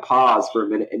 I kind of paused for a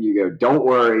minute and you go, don't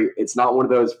worry. It's not one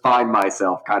of those find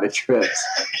myself kind of trips.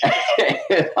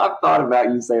 And I've thought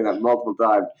about you saying that multiple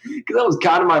times because that was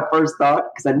kind of my first thought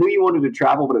because I knew you wanted to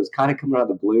travel, but it was kind of coming out of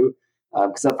the blue.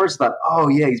 Because at first I thought, oh,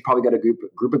 yeah, he's probably got a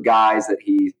group of guys that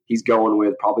he's going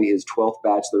with, probably his 12th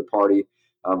bachelor party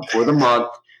for the month,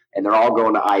 and they're all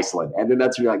going to Iceland. And then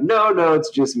that's when you're like, no, it's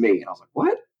just me. And I was like,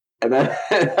 what? And then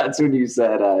that's when you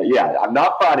said, yeah, I'm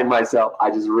not finding myself.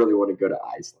 I just really want to go to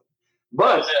Iceland.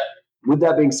 But with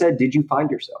that being said, did you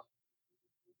find yourself?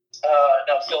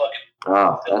 No, still looking.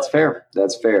 Oh, that's fair.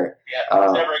 That's fair. Yeah, I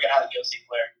was never going to have to go see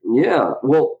Blair. Yeah.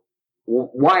 Well,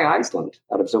 why Iceland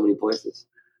out of so many places?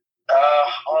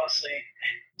 Honestly,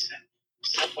 to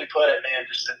simply put it, man,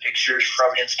 just the pictures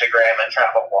from Instagram and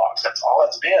travel blogs. That's all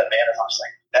it's been, man. And I was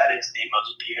like, that is the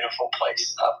most beautiful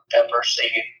place I've ever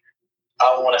seen.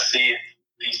 I want to see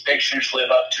these pictures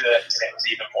live up to it. And it was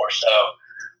even more so.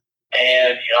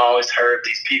 And, I always heard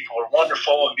these people were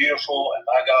wonderful and beautiful. And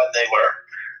by God, they were.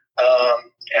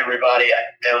 Everybody,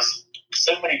 there was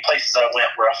so many places I went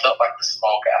where I felt like the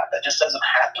small guy. That just doesn't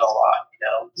happen a lot,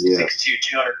 Yeah. 6'2",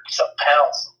 200-something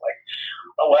pounds. Like,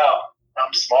 oh, wow,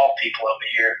 I'm small people over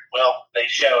here. Well, they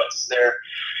show they're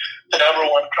the number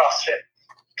one CrossFit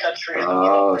country in the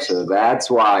world. Oh, so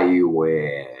that's why you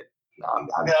went. I'm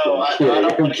no, kidding. I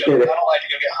don't want to go. I don't like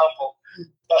to go get humble,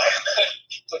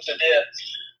 which I did.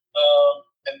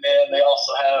 And then they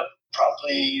also have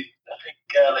probably, I think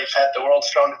they've had the world's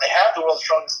strongest. They have the world's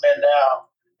strongest men now,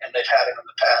 and they've had him in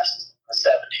the past, in the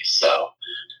 70s. So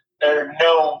they're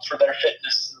known for their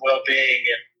fitness and well-being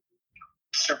and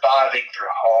surviving through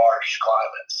harsh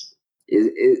climates.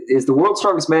 Is the world's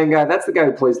strongest man guy? That's the guy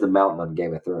who plays the Mountain on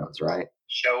Game of Thrones, right?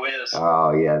 Show is.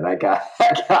 Oh yeah, that guy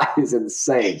is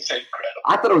insane. It's incredible.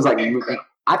 I thought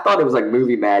it was like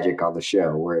movie magic on the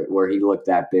show where he looked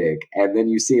that big, and then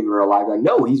you see him in real life. Like,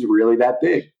 no, he's really that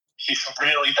big. He's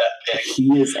really that big.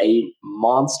 He is a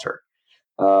monster.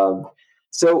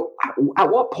 So at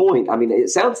what point? I mean, it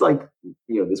sounds like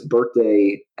this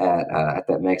birthday at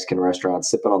that Mexican restaurant,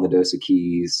 sipping on the Dos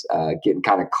Equis, getting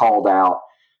kind of called out.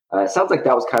 It sounds like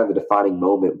that was kind of the defining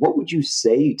moment. What would you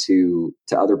say to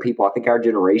other people? I think our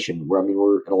generation, we're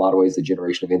in a lot of ways the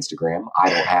generation of Instagram. I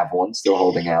don't have one, still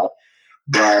holding out,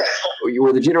 but you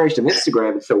were the generation of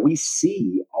Instagram, and so we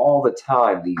see all the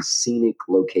time these scenic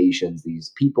locations,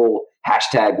 these people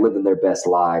hashtag living their best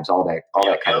lives, all that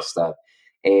kind of stuff.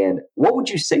 And what would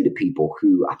you say to people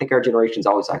who I think our generation is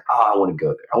always like, oh, I want to go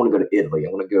there. I want to go to Italy.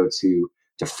 I want to go to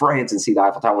France and see the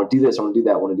Eiffel Tower. I want to do this. I want to do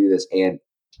that. I want to do this. And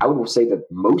I would say that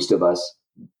most of us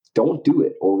don't do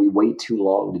it, or we wait too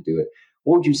long to do it.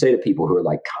 What would you say to people who are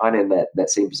like kind of in that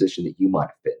same position that you might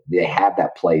have been? They have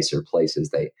that place or places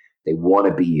they want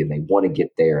to be and they want to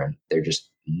get there, and they're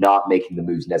just not making the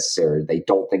moves necessary. They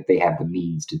don't think they have the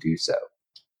means to do so.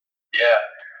 Yeah.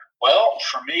 Well,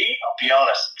 for me, I'll be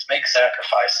honest, make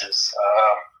sacrifices.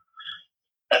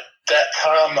 At that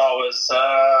time, I was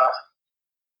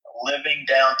living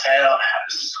downtown, had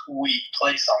a sweet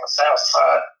place on the south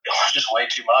side. It was just way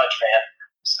too much, man.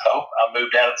 So I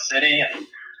moved out of the city and,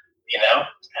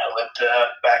 I lived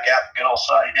back out in good old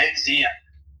Soddy Daisy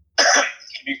and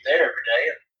commute there every day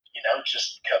and,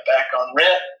 just cut back on rent.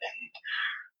 And,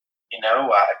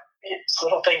 it's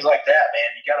little things like that,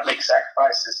 man. You got to make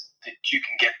sacrifices that you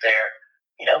can get there.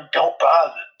 Don't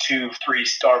buy the 2-3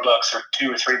 Starbucks or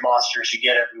 2 or 3 Monsters you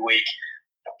get every week.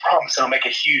 I promise it'll make a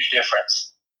huge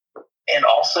difference. And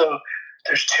also,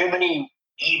 there's too many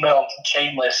email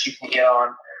chain lists you can get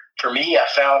on. For me, I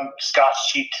found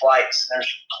Scott's Cheap Flights.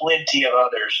 There's plenty of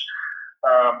others.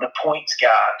 The Points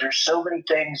Guide. There's so many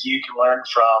things you can learn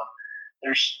from.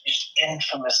 There's just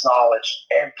infamous knowledge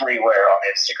everywhere on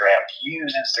Instagram.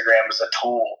 Use Instagram as a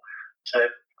tool to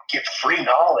get free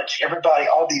knowledge. Everybody,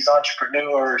 all these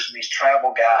entrepreneurs and these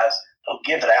travel guys, they'll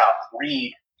give it out.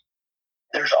 Read.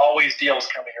 There's always deals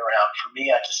coming around. For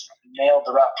me, I just nailed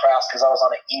the right price because I was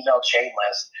on an email chain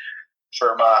list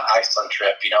for my Iceland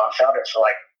trip. I found it for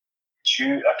like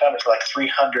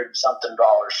 $300 something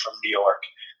from New York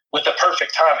with the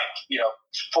perfect timing.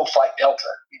 Full flight Delta.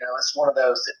 It's one of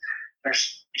those that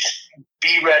there's just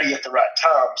be ready at the right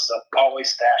time. So always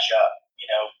stash up.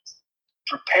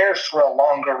 Prepare for a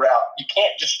longer route. You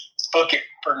can't just book it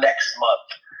for next month.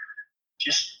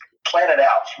 Just plan it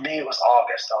out. For me, it was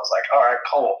August. I was like, all right,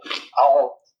 cool.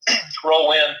 I'll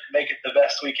roll in, make it the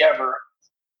best week ever.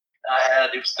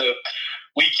 It was the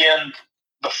weekend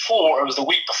before, it was the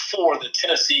week before the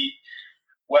Tennessee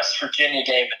West Virginia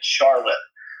game in Charlotte.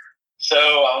 So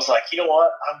I was like, you know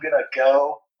what? I'm going to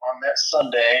go on that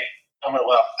Sunday.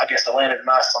 I guess I landed in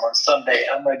Iceland on Sunday.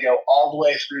 I'm going to go all the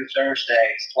way through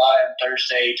Thursday, fly in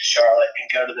Thursday to Charlotte, and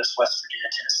go to this West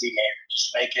Virginia-Tennessee game.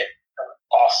 Just make it an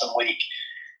awesome week.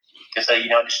 Because I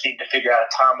just need to figure out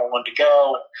a time I want to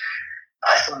go. And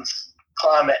Iceland's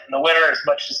climate in the winter, as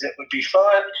much as it would be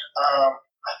fun, I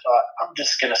thought I'm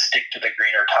just going to stick to the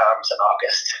greener times in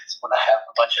August. It's when I have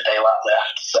a bunch of daylight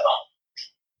left. So,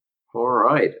 all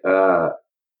right.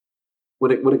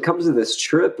 When it comes to this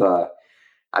trip,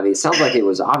 it sounds like it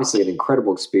was obviously an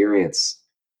incredible experience.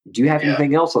 Do you have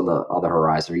anything else on the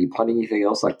horizon? Are you planning anything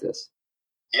else like this?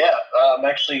 Yeah, I'm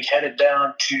actually headed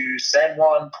down to San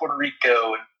Juan, Puerto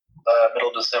Rico in middle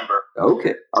of December.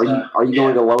 Okay. Are you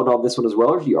going alone on this one as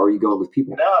well, or are you going with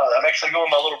people? No, I'm actually going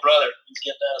with my little brother. He's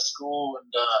getting out of school,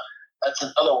 and that's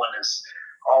another one. Is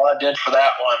all I did for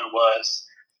that one was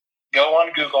go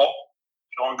on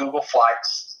Google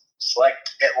Flights,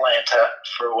 select Atlanta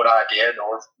for what I did,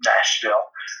 or Nashville,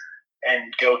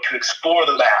 and go to explore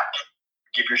the map.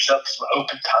 Give yourself some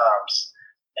open times.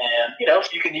 And,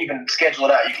 you can even schedule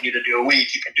it out. You can either do a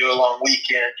week, you can do a long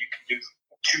weekend, you can do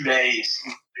 2 days.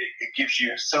 It gives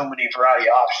you so many variety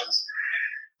options.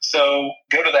 So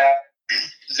go to that,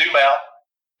 zoom out,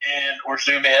 or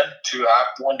zoom in to, I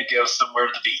wanted to go somewhere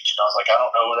to the beach. And I was like, I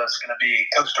don't know whether it's going to be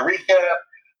Costa Rica.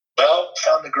 Well,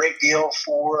 found a great deal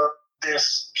for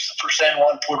San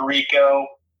Juan, Puerto Rico,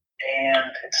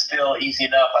 and it's still easy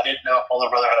enough. I didn't know if my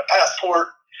little brother had a passport.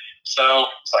 So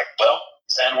it's like, well,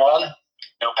 San Juan,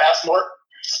 no passport,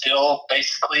 still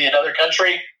basically another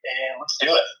country, and let's do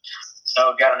it.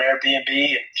 So got an Airbnb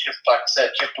and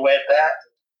chipped away at that.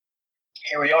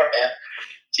 Here we are, man.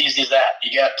 It's easy as that.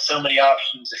 You got so many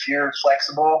options. If you're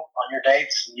flexible on your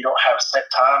dates and you don't have a set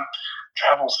time,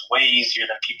 travel's way easier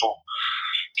than people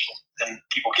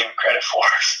give it credit for.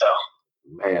 So.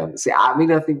 Man, see,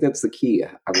 I think that's the key.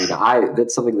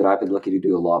 That's something that I've been looking to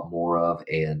do a lot more of,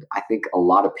 and I think a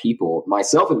lot of people,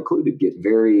 myself included, get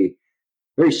very,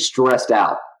 very stressed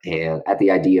out and at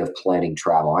the idea of planning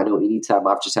travel. I know anytime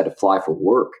I've just had to fly for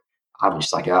work, I'm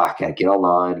just like, I gotta get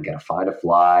online, gotta find a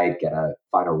flight, gotta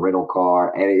find a rental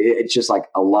car, and it's just like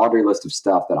a laundry list of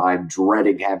stuff that I'm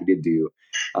dreading having to do.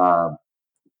 Um,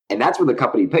 and that's what the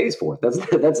company pays for.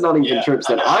 That's not even trips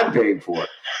that I'm paying for.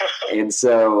 And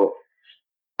so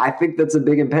I think that's a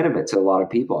big impediment to a lot of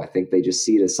people. I think they just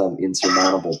see it as some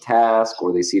insurmountable task,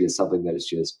 or they see it as something that is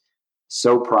just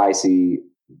so pricey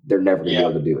they're never going to be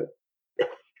able to do it.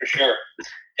 For sure.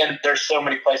 And there's so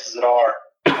many places that are.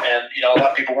 And, a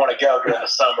lot of people want to go during the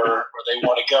summer, or they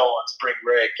want to go on spring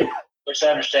break, which I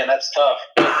understand that's tough.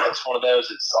 It's one of those,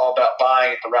 it's all about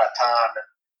buying at the right time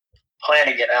and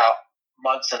planning it out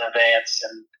months in advance.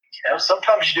 And,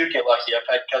 sometimes you do get lucky. I've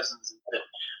had cousins that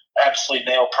absolutely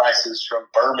nail prices from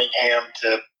Birmingham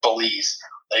to Belize.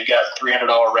 They've got $300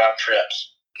 round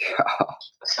trips.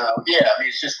 So,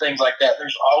 it's just things like that.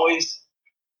 There's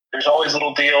always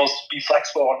little deals. Be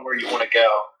flexible on where you want to go.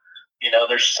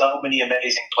 There's so many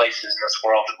amazing places in this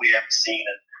world that we haven't seen,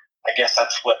 and I guess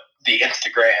that's what the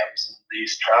Instagrams and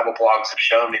these travel blogs have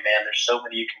shown me, man. There's so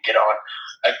many you can get on.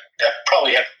 I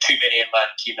probably have too many in my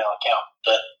Gmail account,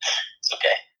 but it's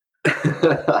okay.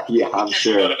 Yeah, I'm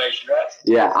sure. Motivation, right?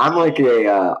 Yeah, I'm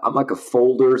like a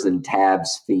folders and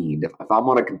tabs fiend. If I'm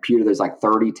on a computer, there's like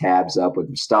 30 tabs up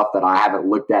with stuff that I haven't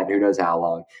looked at in who knows how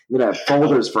long. And then I have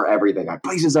folders for everything, like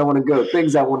places I want to go,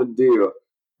 things I want to do.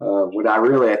 When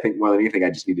I think more than anything, I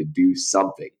just need to do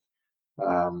something.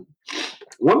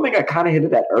 One thing I kind of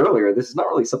hinted at earlier, this is not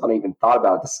really something I even thought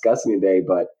about discussing today,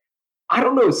 but I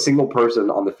don't know a single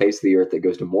person on the face of the earth that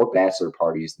goes to more bachelor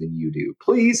parties than you do.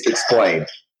 Please explain.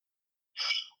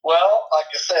 Well, like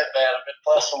I said, man, I've been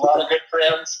blessed with a lot of good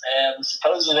friends, and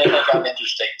supposedly they think I'm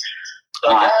interesting. So,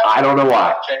 I don't know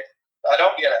why. I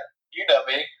don't get it. You know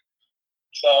me.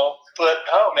 So, but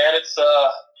man, it's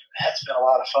been a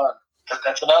lot of fun. But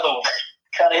that's another one.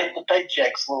 Kind of hit the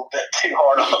paychecks a little bit too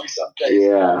hard on me some days.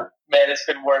 Yeah. Man, it's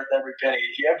been worth every penny.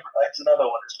 That's another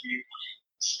one. If you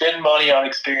spend money on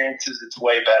experiences, it's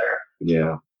way better.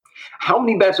 Yeah. How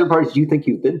many bachelor parties do you think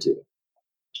you've been to?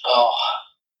 Oh,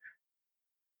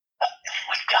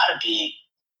 we've got to be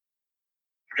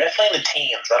definitely in the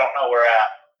teens. I don't know where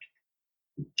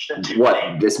at.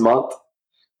 What, this month?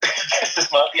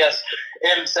 This month, yes.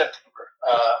 In September,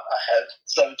 I had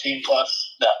 17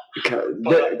 plus. No.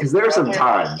 Because there are some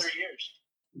times.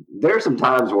 There are some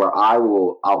times where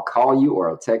I'll call you, or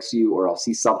I'll text you, or I'll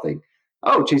see something.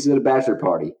 Oh, Chase is at a bachelor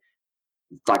party.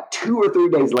 It's like 2 or 3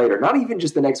 days later, not even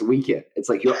just the next weekend. It's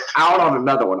like you're out on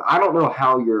another one. I don't know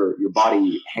how your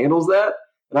body handles that.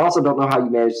 And I also don't know how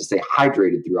you manage to stay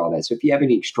hydrated through all that. So if you have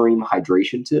any extreme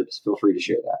hydration tips, feel free to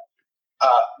share that.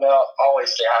 Well,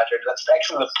 always stay hydrated. That's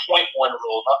actually the 0.1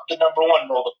 rule, not the number one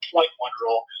rule, the 0.1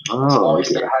 rule. Oh, always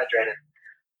stay hydrated.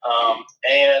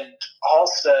 And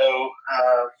also,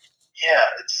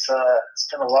 it's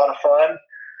been a lot of fun.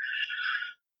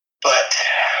 But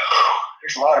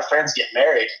there's a lot of friends getting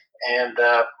married. And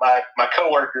my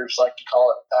coworkers like to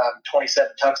call it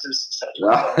 27 tuxes instead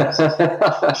of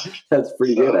 27 That's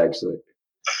pretty good, actually.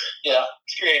 Yeah,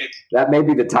 it's creative. That may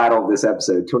be the title of this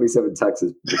episode, 27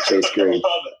 tuxes with Chase Green.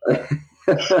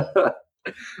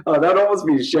 Oh, that would almost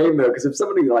be a shame, though, because if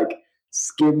somebody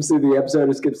skims through the episode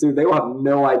or skips through, they will have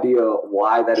no idea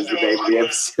why that is the name of the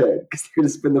episode. Because they're going to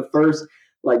spend the first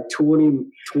 20,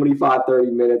 25,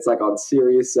 30 minutes on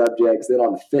serious subjects, then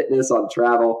on fitness, on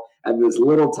travel, and this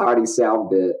little tiny sound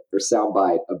bit or sound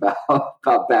bite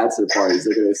about bachelor parties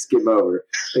they're going to skim over.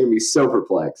 They're going to be so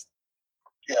perplexed.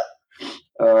 Yeah.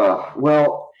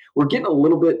 Well, we're getting a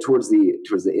little bit towards the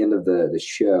end of the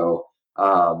show.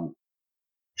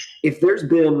 If there's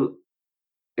been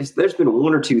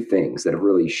one or two things that have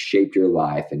really shaped your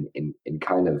life and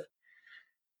kind of,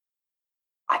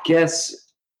 I guess,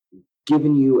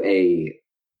 given you a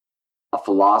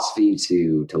philosophy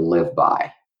to live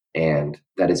by, and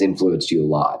that has influenced you a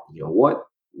lot,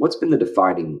 what's been the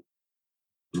defining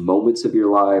moments of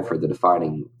your life, or the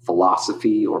defining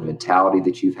philosophy or mentality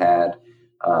that you've had?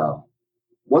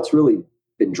 What's really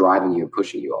been driving you and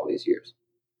pushing you all these years?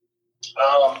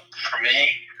 For me,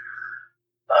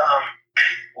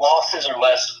 losses or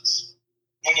lessons.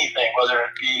 Anything, whether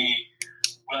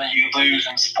you lose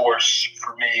in sports.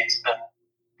 For me, it's been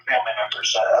family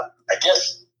members. I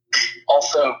guess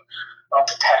also, not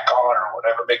to tack on or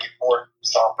whatever, make it more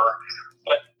somber,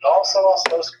 but also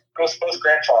goes both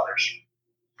grandfathers.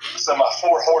 So my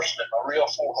real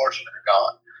four horsemen are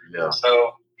gone. Yeah.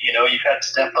 So, you've had to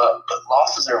step up, but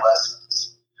losses are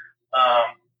lessons.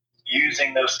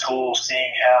 Using those tools,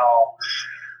 seeing how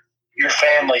your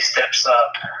family steps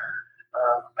up,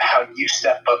 how you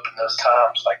step up in those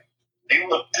times. They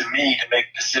look to me to make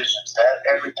decisions. That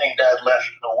everything Dad left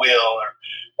in the will, or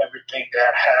everything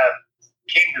Dad had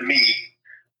came to me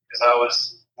because I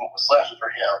was what was left for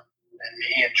him, and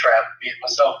me and Travis,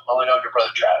 myself, my younger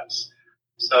brother Travis.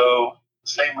 So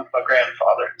same with my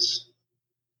grandfather. It's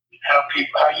how you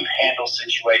handle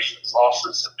situations.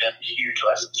 Losses have been huge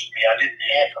lessons for me. I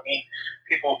mean,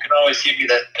 people can always give you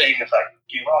that thing of like,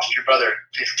 you lost your brother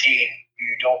at 15.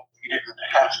 You didn't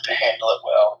have to handle it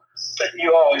well, but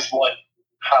you always want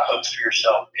high hopes for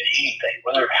yourself in anything,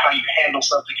 whether how you handle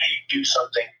something, how you do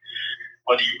something,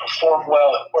 whether you perform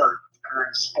well at work or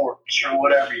in sports or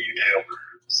whatever you do.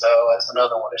 So that's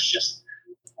another one. It's just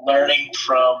learning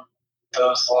from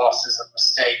those losses and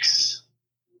mistakes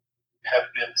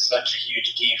have been such a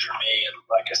huge key for me. And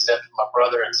like I said, for my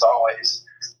brother, it's always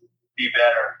be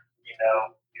better.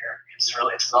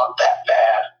 It's not that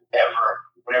bad ever.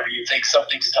 Whenever you think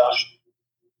something's tough,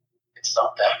 it's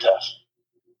not that tough.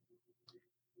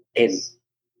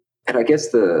 And I guess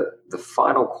the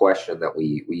final question that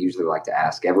we usually like to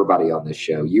ask everybody on this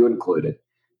show, you included,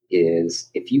 is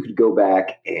if you could go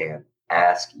back and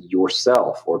ask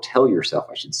yourself, or tell yourself,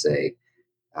 I should say,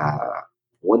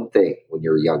 one thing when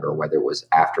you were younger, whether it was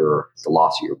after the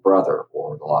loss of your brother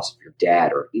or the loss of your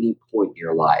dad or any point in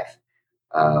your life,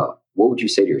 what would you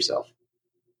say to yourself?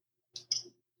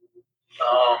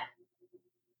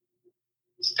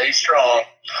 Stay strong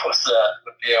would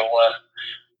be a one,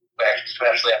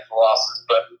 especially after losses.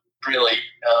 But really,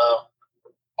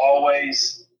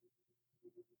 always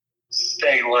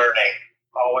stay learning.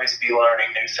 Always be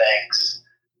learning new things.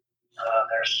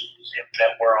 There's an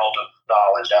infinite world of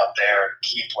knowledge out there.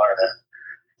 Keep learning.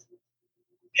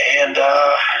 And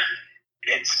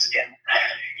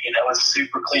it's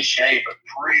super cliche, but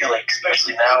really,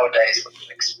 especially nowadays, with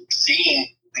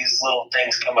seeing these little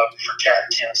things come up for Chat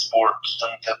 10 Sports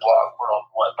and the blog world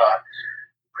and whatnot,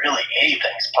 really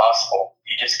anything's possible.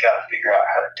 You just got to figure out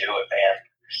how to do it, man.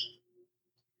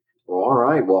 Well, all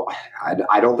right. Well,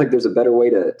 I don't think there's a better way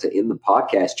to end the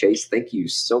podcast, Chase. Thank you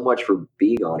so much for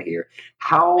being on here.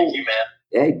 Thank you, man.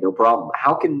 Hey, no problem.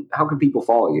 How can people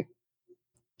follow you?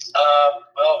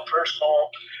 Well,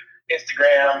 personal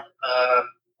Instagram.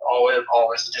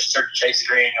 Always just search Chase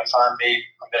Green. You'll find me.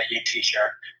 I've got a U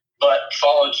T-shirt. But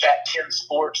follow Chat 10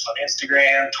 Sports on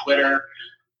Instagram, Twitter.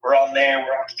 We're on there.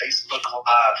 We're on Facebook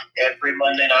Live every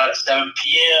Monday night at 7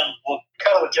 p.m. We'll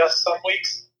kind of adjust some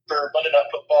weeks for Monday Night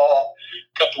Football.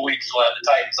 A couple weeks we'll have the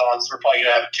Titans on, so we're probably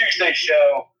going to have a Tuesday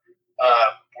show.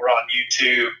 We're on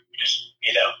YouTube, just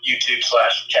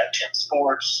YouTube/Chat 10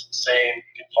 Sports. Same. You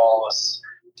can follow us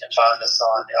and find us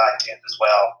on iTunes as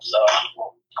well. So we'll,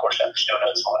 of course, have the show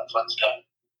notes, all that fun stuff.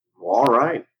 Well, all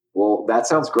right. Well, that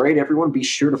sounds great. Everyone be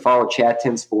sure to follow Chat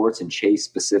 10 Sports and Chase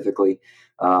specifically.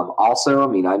 Also, I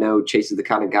mean, I know Chase is the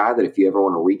kind of guy that if you ever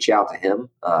want to reach out to him,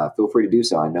 feel free to do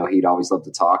so. I know he'd always love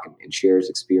to talk and share his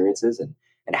experiences and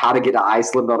how to get to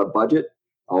Iceland on a budget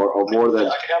or more than –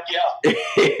 I can help you out.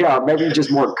 Yeah, maybe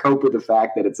just more cope with the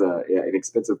fact that it's an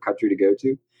expensive country to go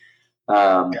to.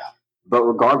 But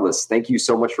regardless, thank you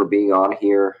so much for being on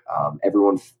here.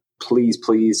 Everyone, please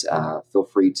feel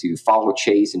free to follow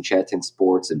Chase and Chat 10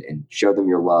 Sports and show them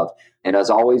your love. And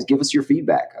as always, give us your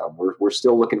feedback. We're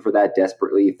still looking for that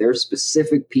desperately. If there's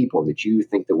specific people that you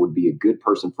think that would be a good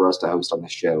person for us to host on the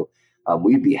show,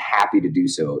 we'd be happy to do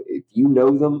so. If you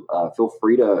know them, feel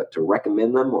free to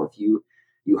recommend them. Or if you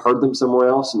heard them somewhere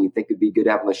else and you think it'd be good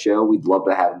to have on the show, we'd love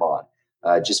to have them on.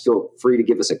 Just feel free to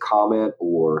give us a comment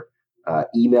or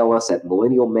email us at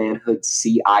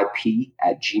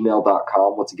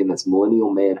millennialmanhoodcip@gmail.com. Once again, that's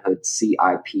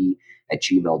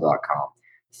millennialmanhoodcip@gmail.com.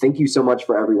 Thank you so much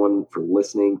for everyone for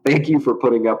listening. Thank you for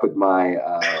putting up with my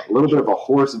little bit of a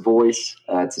hoarse voice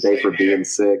today for being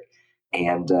sick.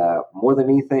 And more than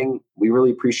anything, we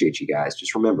really appreciate you guys.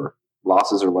 Just remember,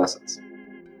 losses are lessons.